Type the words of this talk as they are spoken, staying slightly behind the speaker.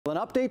An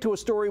update to a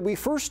story we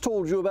first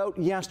told you about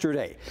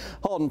yesterday.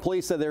 Halton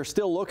police said they're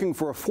still looking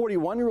for a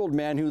 41-year-old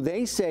man who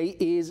they say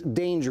is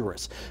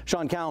dangerous.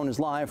 Sean Cowan is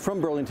live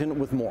from Burlington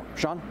with more.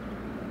 Sean?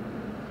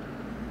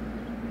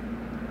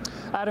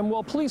 Adam,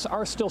 while police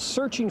are still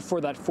searching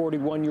for that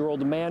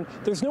 41-year-old man,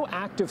 there's no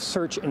active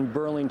search in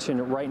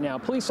Burlington right now.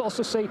 Police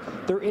also say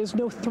there is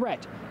no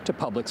threat to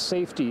public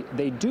safety.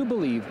 They do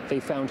believe they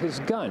found his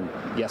gun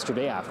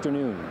yesterday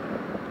afternoon.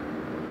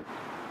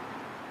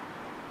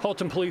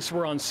 Halton police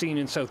were on scene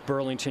in South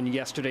Burlington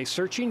yesterday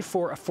searching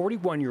for a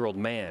 41-year-old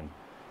man.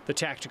 The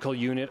tactical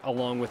unit,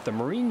 along with the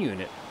Marine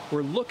unit,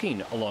 were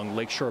looking along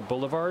Lakeshore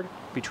Boulevard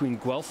between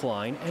Guelph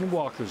Line and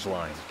Walker's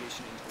Line.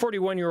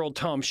 41-year-old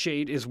Tom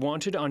Shade is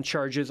wanted on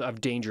charges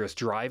of dangerous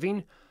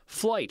driving,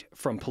 flight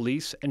from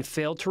police, and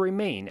failed to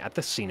remain at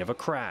the scene of a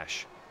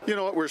crash. You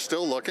know what, we're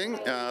still looking.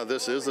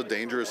 This is a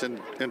dangerous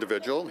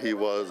individual. He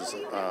was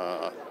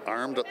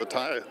armed at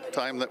the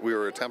time that we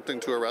were attempting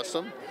to arrest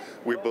him.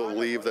 We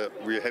believe that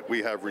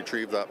we have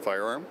retrieved that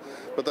firearm,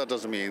 but that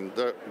doesn't mean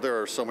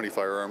there are so many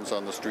firearms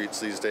on the streets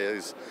these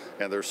days,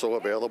 and they're so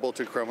available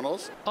to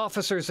criminals.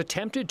 Officers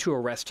attempted to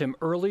arrest him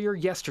earlier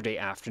yesterday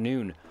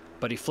afternoon,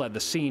 but he fled the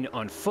scene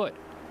on foot,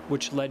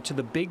 which led to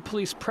the big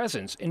police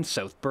presence in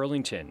South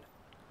Burlington.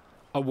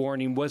 A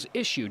warning was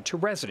issued to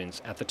residents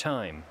at the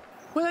time.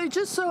 Well, I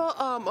just saw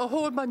a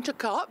whole bunch of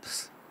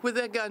cops with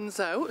their guns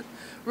out,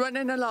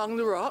 running along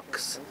the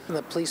rocks. And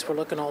the police were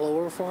looking all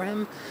over for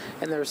him,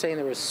 and they were saying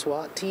there was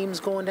SWAT teams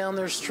going down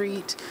their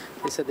street.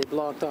 They said they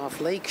blocked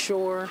off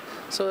Lakeshore,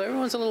 so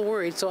everyone's a little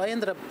worried. So I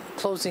ended up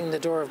closing the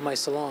door of my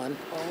salon,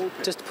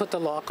 just to put the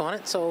lock on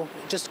it, so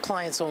just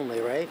clients only,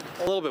 right?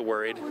 A little bit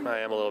worried, I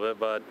am a little bit,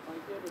 but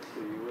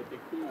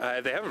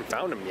they haven't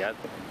found him yet.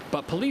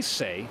 But police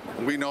say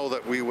we know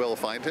that we will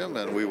find him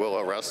and we will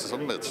arrest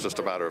him. It's just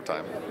a matter of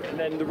time. And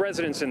then the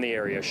residents in the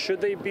area, should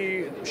they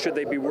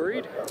be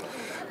worried?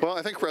 Well,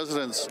 I think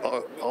residents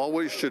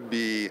always should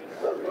be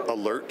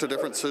alert to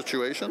different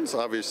situations.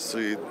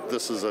 Obviously,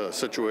 this is a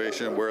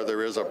situation where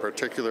there is a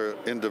particular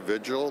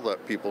individual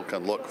that people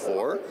can look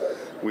for.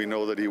 We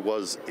know that he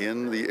was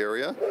in the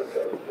area.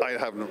 I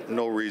have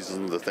no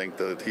reason to think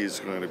that he's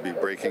going to be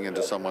breaking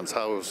into someone's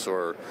house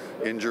or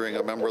injuring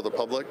a member of the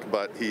public,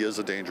 but he is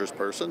a dangerous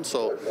person.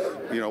 So,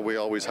 you know, we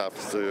always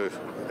have to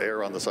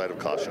err on the side of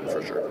caution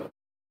for sure.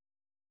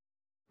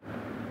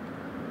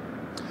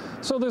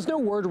 So there's no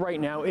word right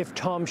now if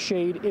Tom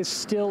Shade is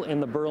still in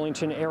the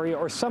Burlington area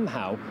or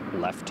somehow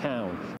left town.